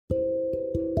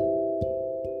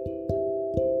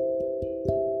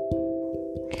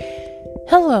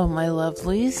Hello, my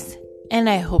lovelies, and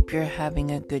I hope you're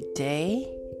having a good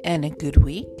day and a good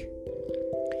week.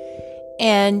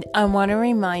 And I want to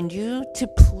remind you to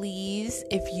please,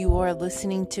 if you are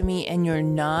listening to me and you're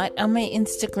not on my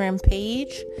Instagram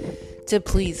page, to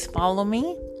please follow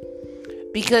me,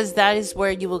 because that is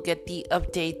where you will get the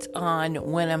updates on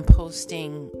when I've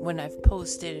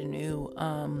posted a new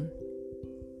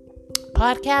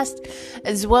podcast,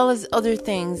 as well as other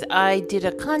things. I did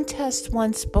a contest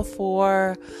once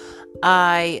before.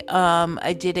 I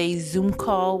did a Zoom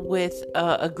call with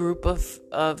a group of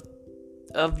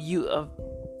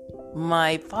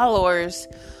my followers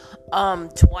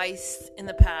twice in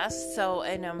the past.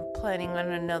 And I'm planning on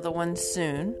another one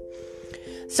soon.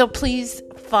 So please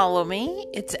follow me.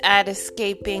 It's at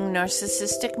Escaping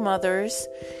Narcissistic Mothers.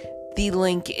 The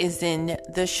link is in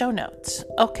the show notes.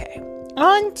 Okay.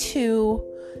 On to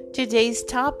today's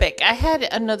topic. I had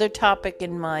another topic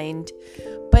in mind,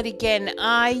 but again,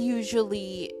 I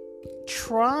usually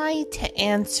try to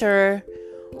answer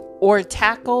or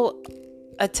tackle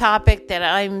a topic that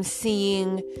I'm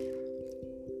seeing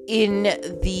in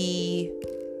the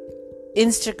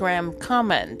Instagram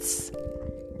comments.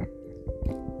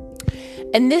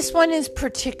 And this one is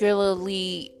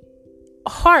particularly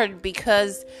hard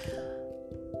because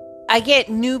I get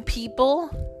new people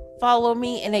follow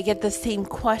me and I get the same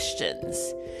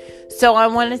questions. So I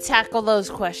want to tackle those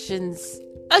questions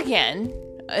again.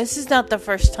 This is not the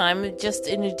first time, just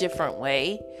in a different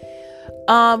way.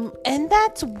 And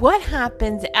that's what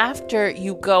happens after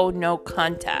you go no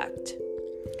contact.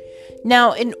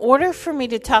 Now, in order for me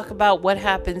to talk about what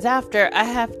happens after, I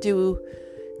have to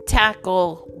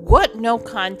tackle what no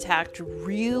contact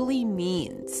really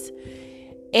means.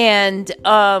 And,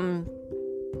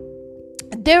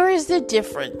 there is a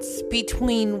difference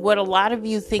between what a lot of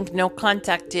you think no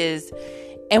contact is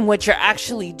and what you're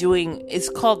actually doing is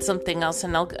called something else,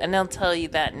 and I'll tell you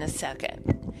that in a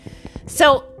second.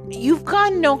 So, you've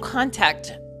gone no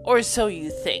contact, or so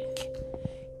you think.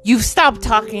 You've stopped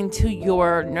talking to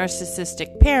your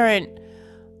narcissistic parent,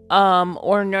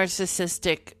 or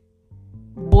narcissistic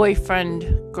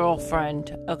boyfriend,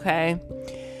 girlfriend, okay?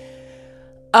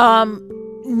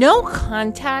 No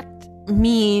contact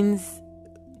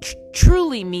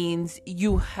truly means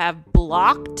you have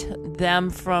blocked them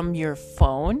from your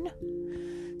phone,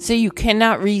 so you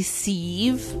cannot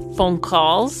receive phone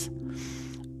calls.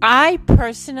 I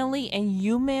personally, and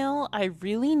Umail, I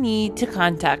really need to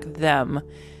contact them.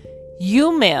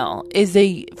 Umail is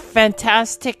a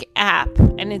fantastic app,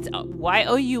 and it's Youmail,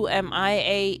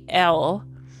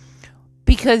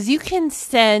 because you can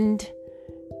send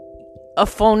a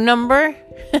phone number.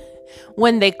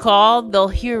 When they call, they'll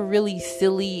hear a really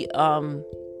silly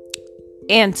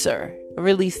answer, a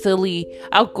really silly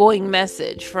outgoing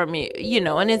message from you,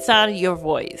 and it's out of your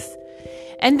voice.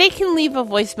 And they can leave a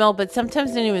voicemail, but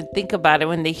sometimes they don't even think about it.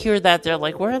 When they hear that, they're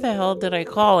like, where the hell did I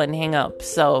call, and hang up.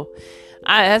 So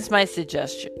that's my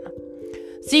suggestion.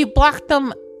 So you block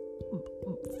them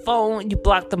you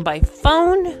block them by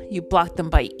phone, you block them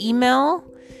by email.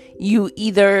 You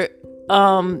either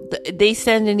they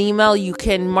send an email, you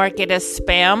can mark it as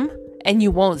spam and you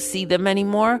won't see them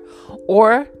anymore,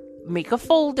 or make a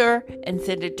folder and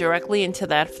send it directly into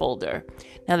that folder.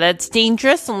 Now that's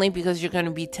dangerous only because you're going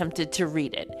to be tempted to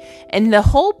read it. And the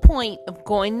whole point of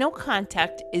going no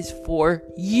contact is for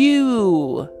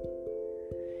you.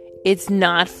 It's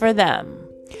not for them.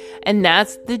 And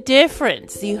that's the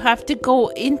difference. You have to go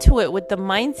into it with the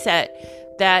mindset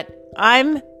that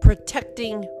I'm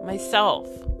protecting myself.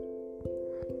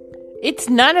 It's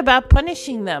not about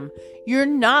punishing them. You're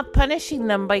not punishing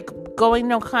them by going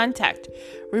no contact.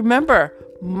 Remember,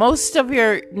 most of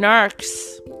your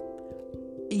narcs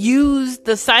use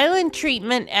the silent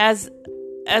treatment as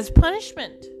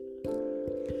punishment.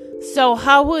 So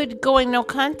how would going no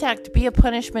contact be a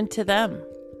punishment to them?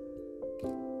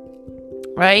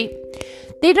 Right?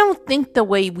 They don't think the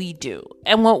way we do.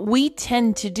 And what we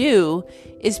tend to do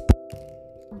is put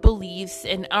our beliefs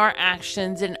and our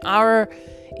actions and our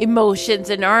emotions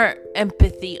and our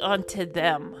empathy onto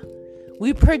them.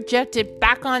 We project it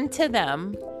back onto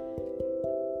them,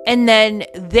 and then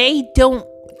they don't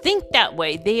think that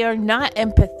way. They are not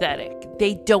empathetic.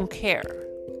 They don't care.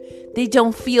 They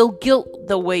don't feel guilt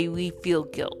the way we feel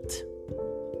guilt.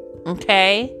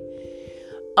 Okay?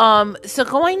 So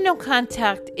going no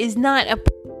contact is not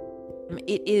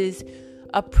it is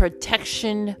a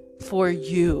protection for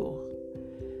you.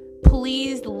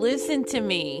 Please listen to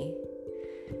me.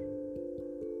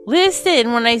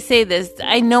 Listen when I say this.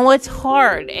 I know it's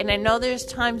hard, and I know there's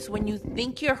times when you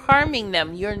think you're harming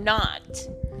them. You're not.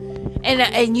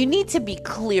 And you need to be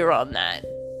clear on that.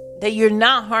 that you're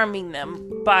not harming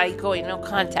them by going no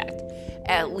contact.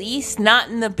 At least not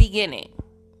in the beginning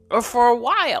or for a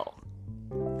while.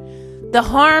 The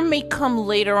harm may come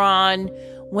later on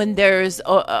when there's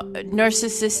a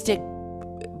narcissistic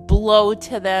blow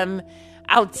to them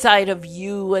outside of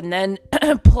you, and then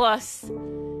plus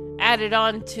added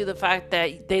on to the fact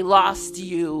that they lost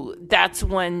you. That's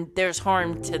when there's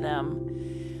harm to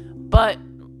them. But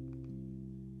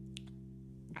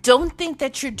don't think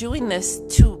that you're doing this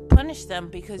to punish them,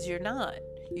 because you're not.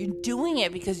 You're doing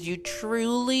it because you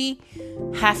truly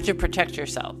have to protect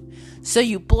yourself. So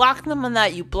you block them on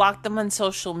that. You block them on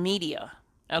social media.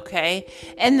 Okay?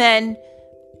 And then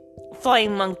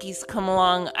Flying Monkeys come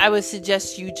along. I would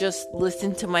suggest you just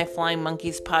listen to my Flying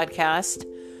Monkeys podcast.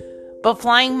 But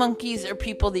Flying Monkeys are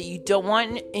people that you don't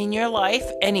want in your life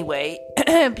anyway,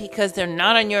 because they're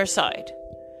not on your side.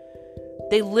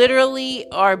 They literally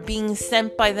are being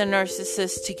sent by the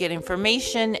narcissist to get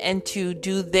information and to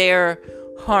do their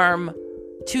harm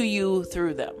to you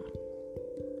through them.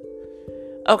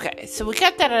 Okay, so we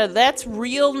got that out of that's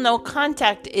real no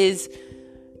contact, is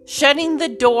shutting the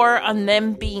door on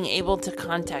them being able to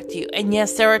contact you. And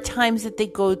yes, there are times that they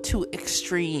go to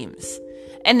extremes,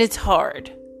 and it's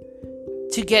hard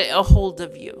to get a hold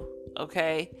of you,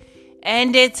 okay?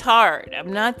 And it's hard.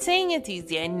 I'm not saying it's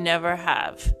easy. I never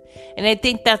have. And I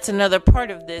think that's another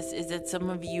part of this, is that some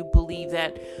of you believe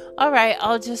that, all right,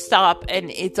 I'll just stop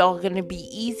and it's all going to be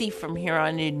easy from here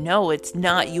on. And no, it's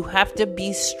not. You have to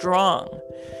be strong.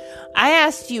 I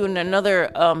asked you in another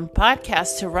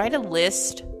podcast to write a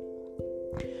list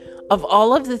of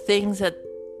all of the things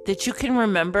that you can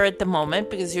remember at the moment,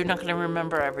 because you're not going to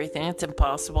remember everything. It's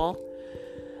impossible.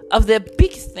 Of the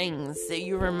big things that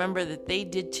you remember that they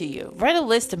did to you. Write a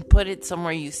list and put it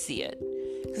somewhere you see it.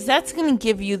 Because that's going to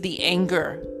give you the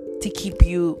anger to keep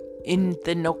you in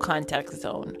the no contact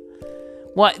zone.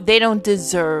 They don't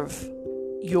deserve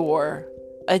your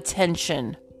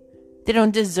attention. They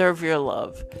don't deserve your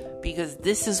love. Because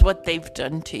this is what they've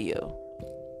done to you.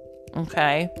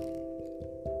 Okay?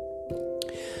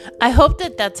 I hope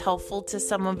that that's helpful to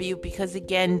some of you, because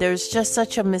again, there's just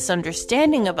such a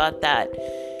misunderstanding about that.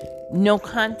 No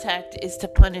contact is to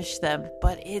punish them,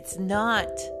 but it's not.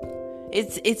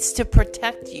 It's to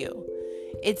protect you.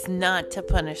 It's not to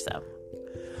punish them.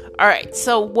 All right,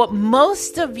 so what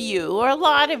most of you, or a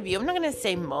lot of you, I'm not going to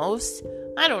say most,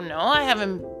 I don't know, I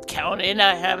haven't counted,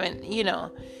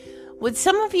 what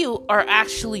some of you are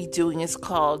actually doing is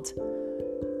called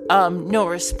no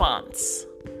response,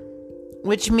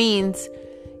 which means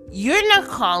you're not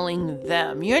calling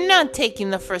them. You're not taking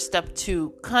the first step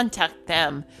to contact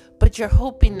them, but you're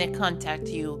hoping they contact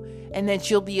you and that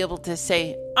you'll be able to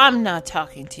say, I'm not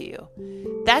talking to you.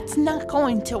 That's not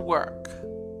going to work.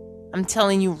 I'm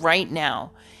telling you right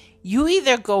now. You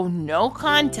either go no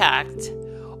contact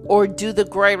or do the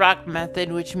gray rock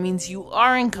method, which means you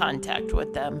are in contact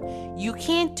with them. You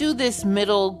can't do this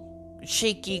middle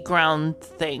shaky ground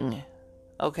thing.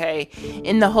 Okay,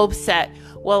 in the hopes that,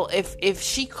 well, if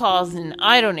she calls and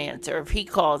I don't answer, if he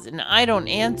calls and I don't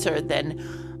answer,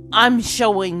 then I'm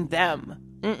showing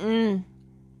them.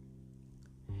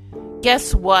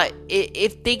 Guess what?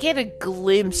 If they get a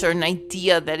glimpse or an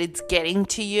idea that it's getting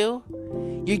to you,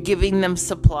 you're giving them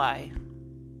supply.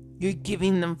 You're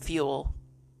giving them fuel.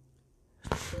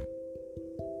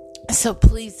 So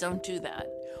please don't do that.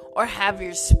 Or have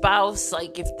your spouse,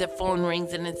 like if the phone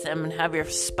rings and it's them, and have your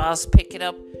spouse pick it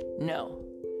up. No.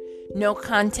 No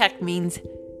contact means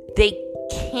they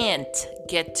can't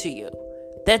get to you.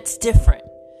 That's different.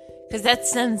 Because that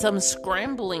sends them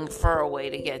scrambling for a way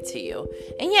to get to you.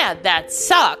 And yeah, that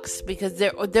sucks, because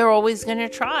they're always going to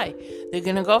try. They're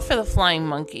going to go for the Flying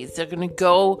Monkeys. They're going to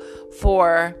go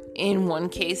for, in one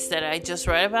case that I just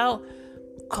read about,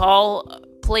 call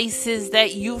places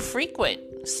that you frequent.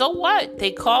 So what?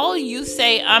 They call, you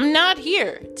say, I'm not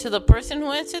here, to the person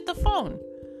who answered the phone.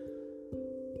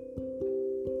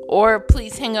 Or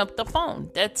please hang up the phone.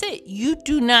 That's it. You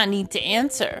do not need to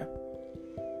answer.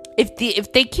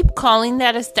 If they keep calling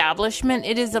that establishment,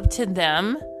 it is up to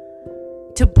them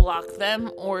to block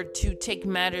them or to take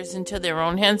matters into their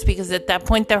own hands, because at that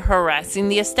point they're harassing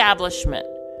the establishment,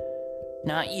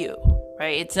 not you,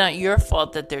 right? It's not your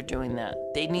fault that they're doing that.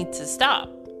 They need to stop.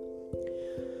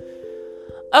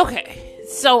 Okay,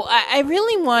 so I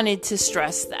really wanted to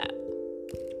stress that.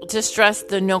 To stress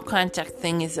the no contact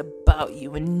thing is about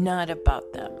you and not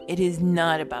about them. It is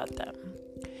not about them.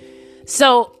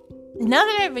 So now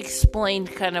that I've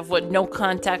explained kind of what no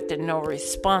contact and no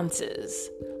response is,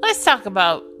 let's talk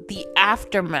about the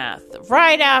aftermath,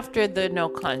 right after the no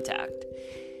contact.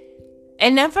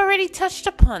 And I've already touched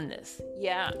upon this.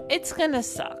 Yeah, it's gonna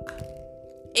suck.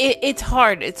 it's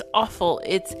hard. It's awful.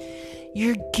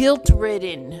 You're guilt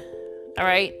ridden. All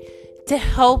right. To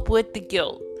help with the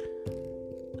guilt.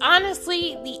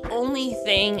 Honestly, the only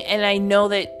thing, and I know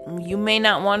that you may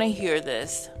not want to hear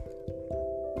this,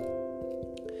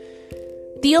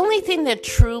 the only thing that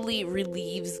truly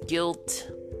relieves guilt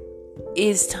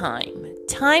is time.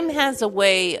 Time has a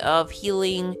way of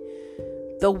healing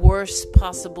the worst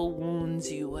possible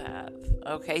wounds you have.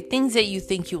 Okay? Things that you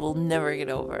think you will never get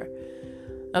over.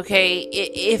 Okay?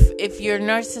 If your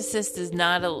narcissist is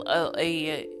not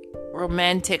a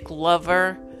romantic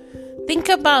lover, think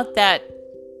about that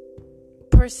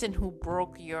person who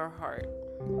broke your heart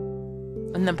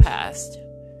in the past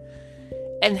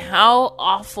and how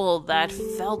awful that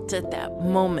felt at that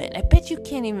moment. I bet you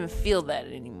can't even feel that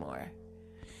anymore.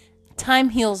 Time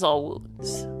heals all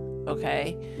wounds.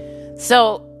 Okay?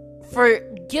 So for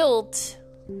guilt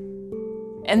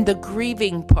and the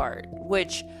grieving part,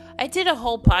 which I did a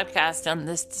whole podcast on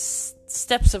this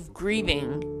steps of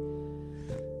grieving,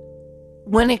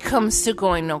 when it comes to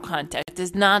going no contact,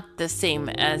 is not the same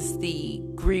as the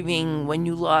grieving when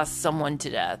you lost someone to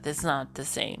death. It's not the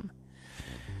same.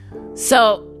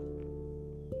 So,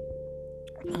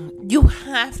 you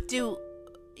have to,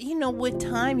 with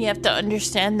time, you have to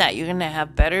understand that you're going to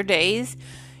have better days.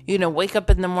 You're going to wake up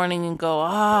in the morning and go,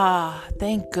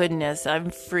 thank goodness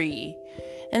I'm free.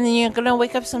 And then you're going to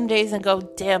wake up some days and go,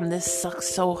 damn, this sucks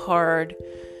so hard.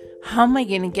 How am I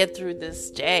going to get through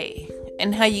this day?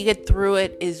 And how you get through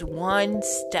it is one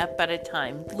step at a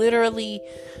time. Literally,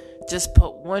 just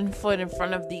put one foot in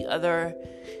front of the other.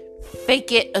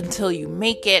 Fake it until you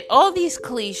make it. All these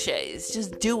cliches,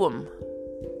 just do them.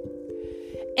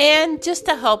 And just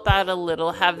to help out a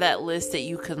little, have that list that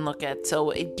you can look at.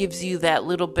 So it gives you that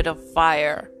little bit of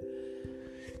fire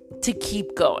to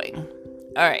keep going.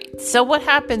 All right. So what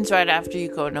happens right after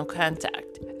you go no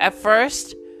contact? At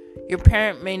first, your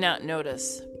parent may not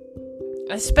notice.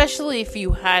 Especially if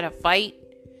you had a fight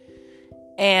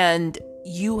and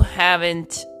you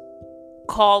haven't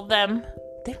called them,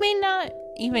 they may not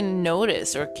even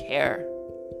notice or care.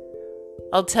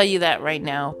 I'll tell you that right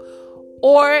now.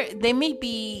 Or they may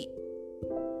be,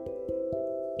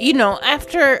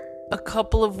 after a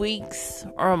couple of weeks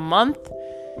or a month,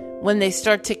 when they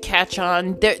start to catch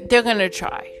on, they're going to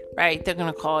try, right? They're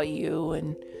going to call you.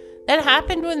 And that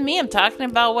happened with me. I'm talking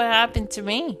about what happened to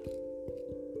me.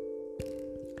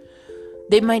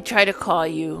 They might try to call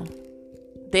you.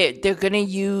 They're going to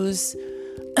use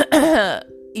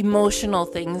emotional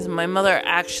things. My mother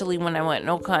actually, when I went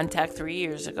no contact 3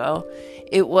 years ago,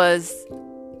 it was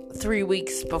 3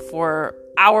 weeks before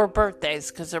our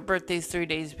birthdays, because her birthday's 3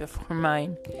 days before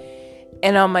mine.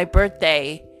 And on my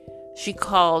birthday, she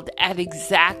called at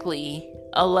exactly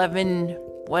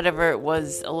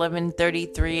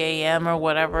 11:33 a.m. or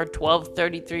whatever,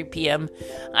 12:33 p.m.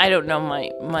 I don't know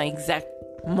my exact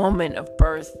moment of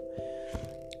birth,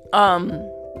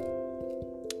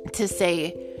 to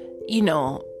say,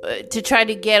 to try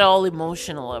to get all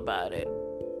emotional about it.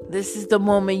 This is the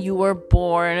moment you were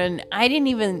born. And I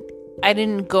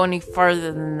didn't go any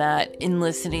farther than that in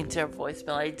listening to her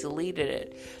voicemail. I deleted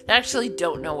it. I actually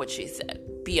don't know what she said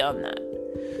beyond that.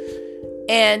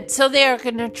 And so they are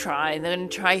going to try. They're going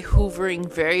to try hoovering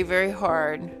very, very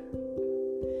hard.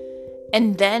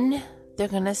 And then they're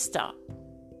going to stop.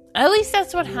 At least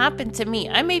that's what happened to me.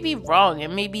 I may be wrong. It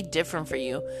may be different for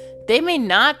you. They may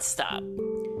not stop.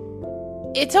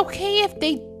 It's okay if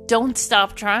they don't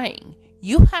stop trying.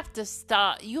 You have to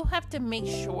stop. You have to make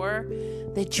sure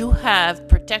that you have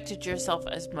protected yourself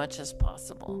as much as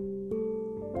possible.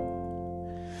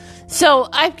 So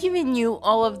I've given you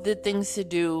all of the things to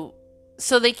do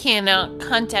so they cannot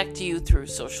contact you through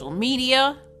social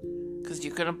media, because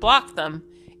you're going to block them,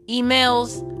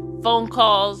 emails, phone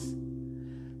calls.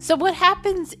 So what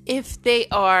happens if they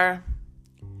are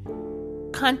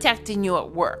contacting you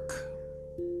at work,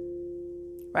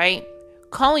 right?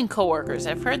 Calling coworkers,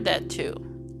 I've heard that too.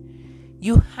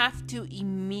 You have to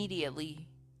immediately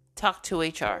talk to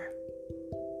HR.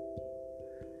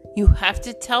 You have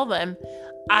to tell them,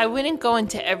 I wouldn't go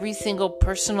into every single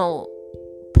personal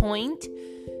point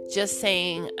just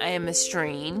saying I am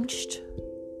estranged.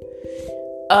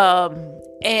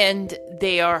 And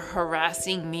they are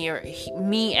harassing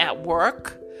me at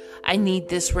work. I need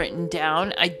this written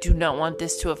down. I do not want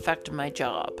this to affect my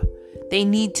job. They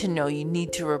need to know. You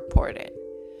need to report it.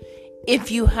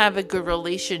 If you have a good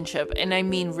relationship, and I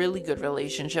mean really good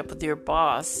relationship with your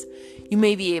boss, you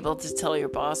may be able to tell your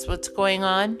boss what's going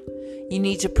on. You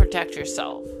need to protect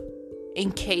yourself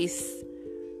in case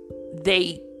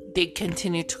they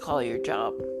continue to call your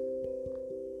job.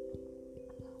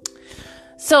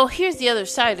 So here's the other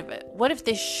side of it. What if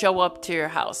they show up to your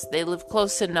house? They live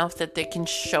close enough that they can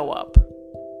show up.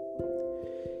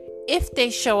 If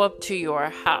they show up to your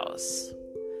house,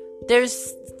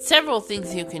 there's several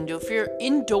things you can do. If you're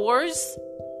indoors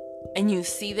and you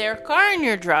see their car in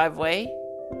your driveway,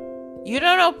 you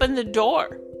don't open the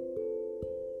door.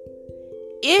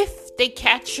 If they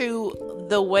catch you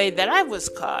the way that I was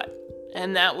caught,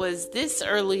 and that was this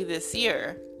early this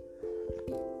year,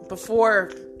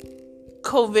 before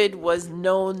COVID was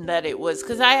known that it was,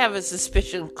 because I have a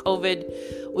suspicion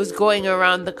COVID was going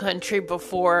around the country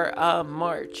before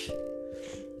March.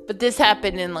 But this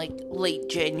happened in like late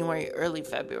January, early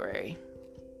February.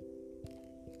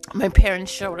 My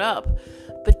parents showed up,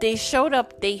 but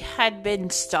they had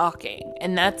been stalking,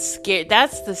 and that's scary.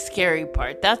 That's the scary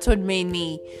part. That's what made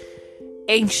me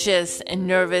anxious and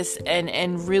nervous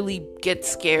and really get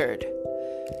scared,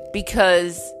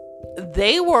 because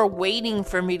they were waiting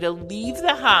for me to leave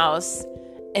the house,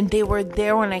 and they were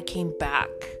there when I came back.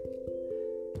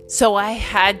 So I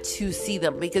had to see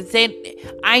them, because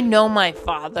I know my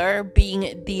father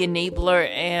being the enabler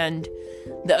and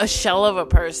a shell of a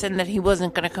person, that he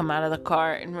wasn't going to come out of the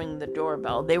car and ring the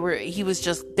doorbell. They were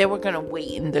going to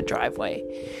wait in the driveway.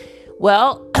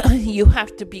 Well, you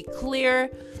have to be clear.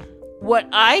 What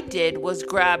I did was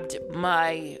grabbed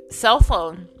my cell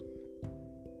phone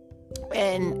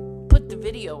and put the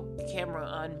video camera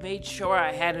on, made sure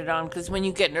I had it on, because when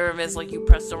you get nervous, like, you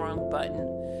press the wrong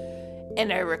button,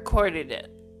 and I recorded it.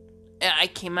 And I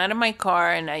came out of my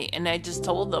car and I just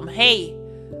told them, hey,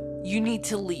 you need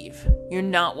to leave. You're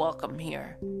not welcome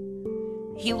here.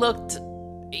 He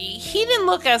didn't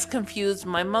look as confused.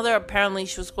 My mother, apparently,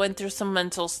 she was going through some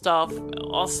mental stuff,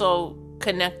 also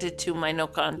connected to my no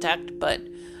contact, but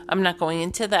I'm not going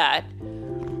into that.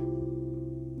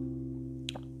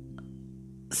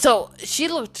 So she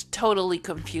looked totally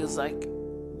confused, like,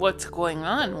 what's going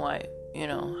on? Why,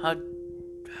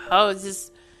 how is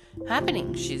this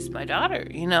happening? She's my daughter,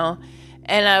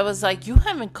 And I was like, you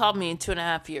haven't called me in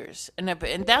 2.5 years. And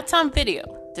that's on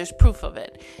video. There's proof of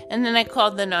it. And then I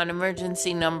called the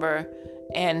non-emergency number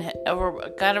and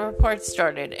got a report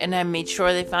started. And I made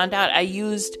sure they found out. I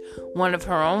used one of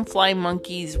her own flying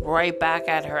monkeys right back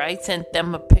at her. I sent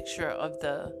them a picture of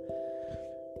the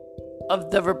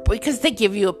report, because they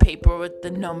give you a paper with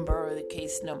the number or the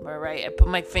case number, right? I put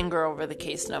my finger over the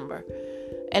case number.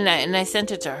 And I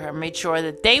sent it to her. Made sure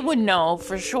that they would know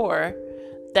for sure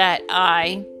that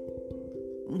I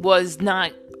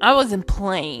wasn't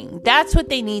playing. That's what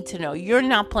they need to know. You're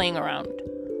not playing around.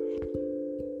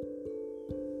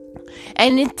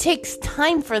 And it takes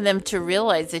time for them to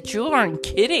realize that you aren't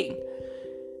kidding.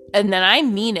 And that I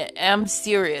mean it. I'm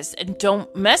serious. And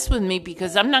don't mess with me,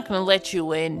 because I'm not going to let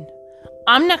you in.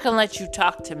 I'm not going to let you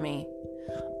talk to me.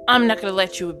 I'm not going to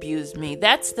let you abuse me.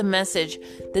 That's the message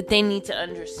that they need to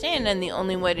understand. And the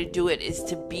only way to do it is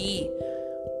to be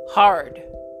hard,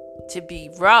 to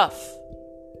be rough.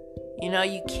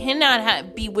 You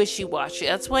cannot be wishy-washy.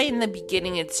 That's why in the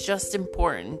beginning it's just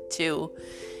important to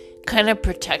kind of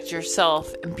protect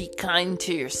yourself and be kind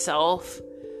to yourself,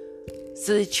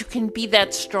 so that you can be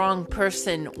that strong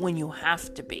person when you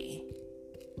have to be.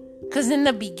 Because in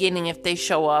the beginning, if they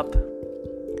show up,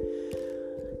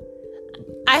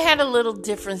 I had a little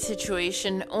different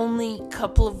situation. Only a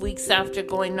couple of weeks after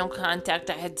going no contact,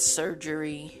 I had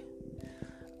surgery.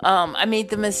 I made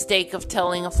the mistake of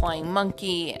telling a flying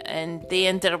monkey, and they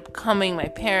ended up coming, my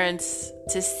parents,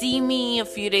 to see me a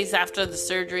few days after the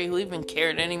surgery. Who even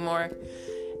cared anymore?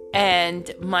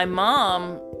 And my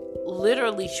mom,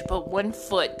 literally, she put one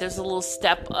foot, there's a little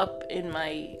step up in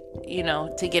my,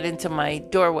 to get into my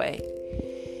doorway.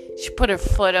 She put her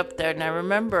foot up there, and I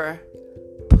remember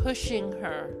pushing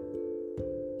her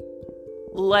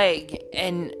leg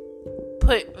and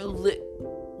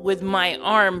with my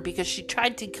arm, because she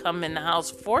tried to come in the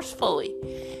house forcefully.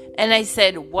 And I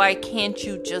said, why can't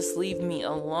you just leave me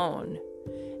alone?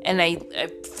 And I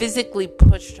physically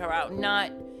pushed her out. I'm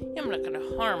not going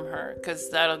to harm her,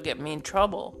 because that'll get me in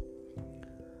trouble.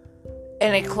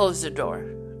 And I closed the door.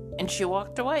 And she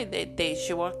walked away.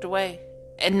 She walked away.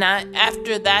 And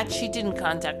after that, she didn't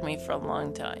contact me for a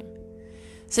long time.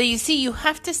 So you see, you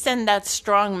have to send that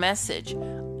strong message.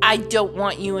 I don't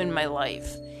want you in my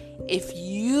life. If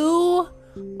you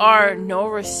are no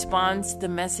response, the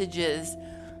message is,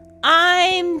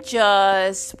 I'm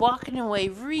just walking away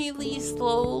really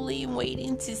slowly,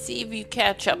 waiting to see if you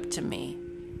catch up to me.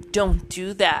 Don't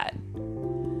do that.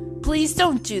 Please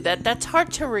don't do that. That's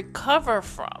hard to recover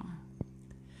from.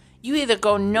 You either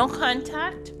go no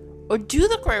contact or do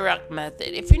the Grey Rock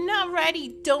method. If you're not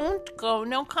ready, don't go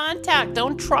no contact.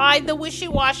 Don't try the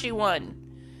wishy-washy one.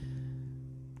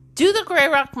 Do the Grey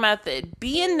Rock method.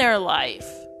 Be in their life.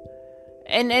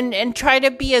 And try to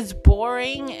be as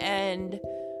boring and,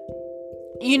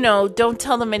 don't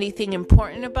tell them anything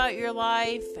important about your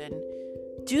life. And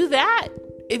do that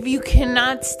if you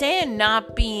cannot stand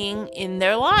not being in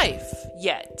their life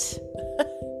yet.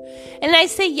 And I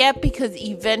say yet because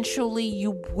eventually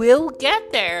you will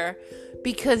get there,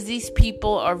 because these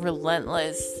people are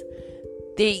relentless.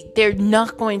 They're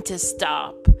not going to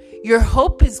stop. Your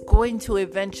hope is going to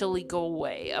eventually go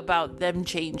away about them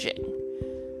changing.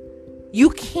 You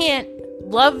can't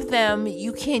love them.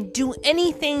 You can't do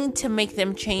anything to make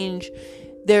them change.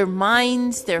 Their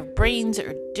minds, their brains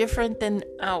are different than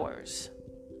ours.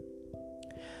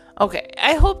 Okay,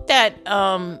 I hope that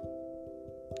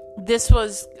this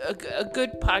was a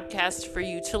good podcast for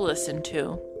you to listen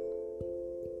to.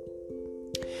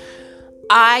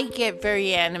 I get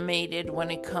very animated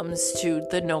when it comes to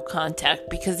the no contact,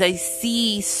 because I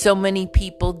see so many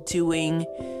people doing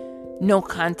no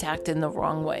contact in the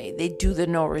wrong way. They do the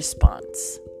no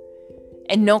response.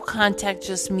 And no contact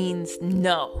just means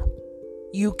no.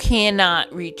 You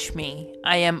cannot reach me.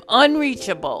 I am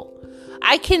unreachable.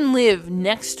 I can live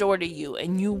next door to you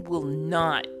and you will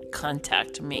not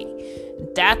contact me.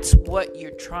 That's what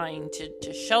you're trying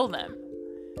to show them.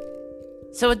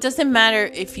 So it doesn't matter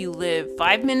if you live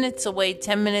 5 minutes away,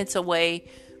 10 minutes away,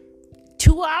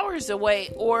 2 hours away,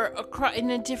 or in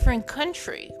a different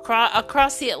country,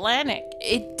 across the Atlantic.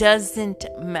 It doesn't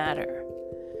matter.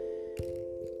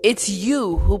 It's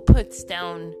you who puts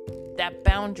down that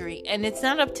boundary, and it's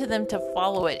not up to them to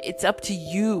follow it. It's up to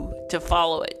you to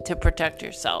follow it, to protect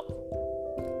yourself.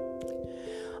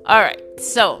 All right,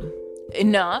 so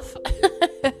enough.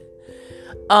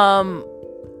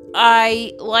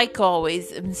 I, like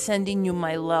always, am sending you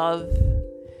my love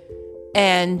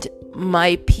and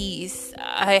my peace.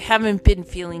 I haven't been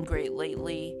feeling great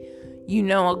lately. You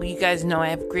guys know I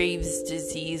have Graves'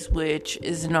 disease, which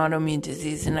is an autoimmune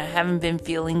disease, and I haven't been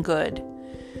feeling good.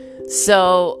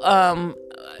 So,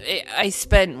 I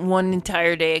spent one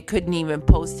entire day, I couldn't even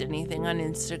post anything on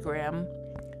Instagram.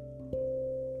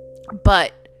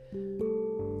 But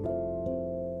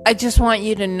I just want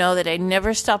you to know that I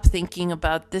never stop thinking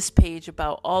about this page,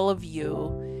 about all of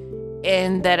you,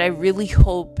 and that I really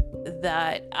hope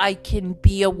that I can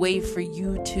be a way for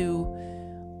you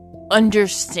to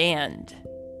understand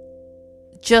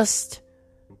just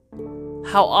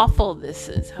how awful this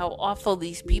is, how awful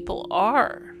these people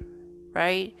are,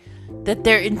 right? That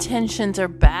their intentions are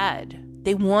bad.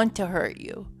 They want to hurt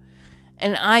you.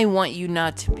 And I want you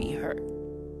not to be hurt.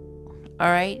 All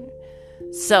right?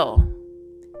 So,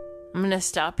 I'm going to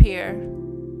stop here.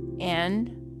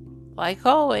 And, like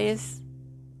always,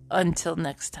 until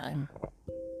next time.